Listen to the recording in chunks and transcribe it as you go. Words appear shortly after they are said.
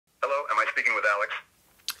speaking with Alex?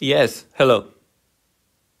 Yes, hello.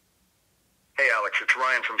 Hey Alex, it's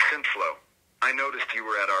Ryan from Synthflow. I noticed you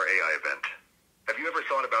were at our AI event. Have you ever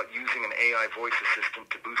thought about using an AI voice assistant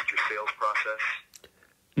to boost your sales process?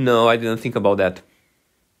 No, I didn't think about that.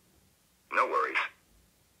 No worries.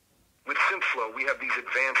 With Synthflow, we have these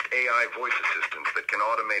advanced AI voice assistants that can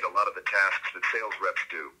automate a lot of the tasks that sales reps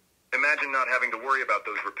do. Imagine not having to worry about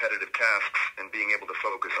those repetitive tasks and being able to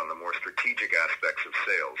focus on the more strategic aspects of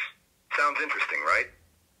sales. Sounds interesting, right?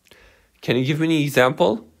 Can you give me an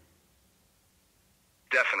example?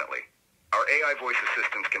 Definitely. Our AI voice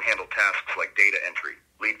assistants can handle tasks like data entry,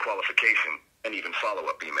 lead qualification, and even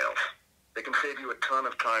follow-up emails. They can save you a ton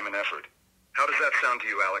of time and effort. How does that sound to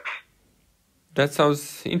you, Alex? That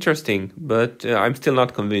sounds interesting, but I'm still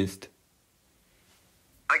not convinced.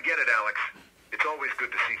 I get it, Alex. It's always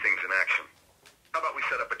good to see things in action. How about we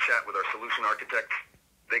set up a chat with our solution architects?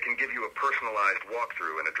 They can give you a personalized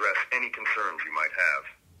walkthrough and address any concerns you might have.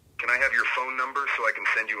 Can I have your phone number so I can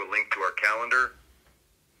send you a link to our calendar?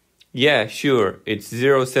 Yeah, sure. It's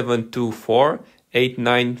 0724-8934.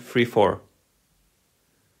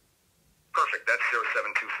 Perfect. That's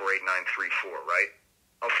 07248934, right?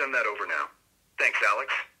 I'll send that over now. Thanks,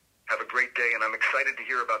 Alex. Have a great day, and I'm excited to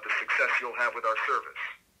hear about the success you'll have with our service.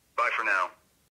 Bye for now.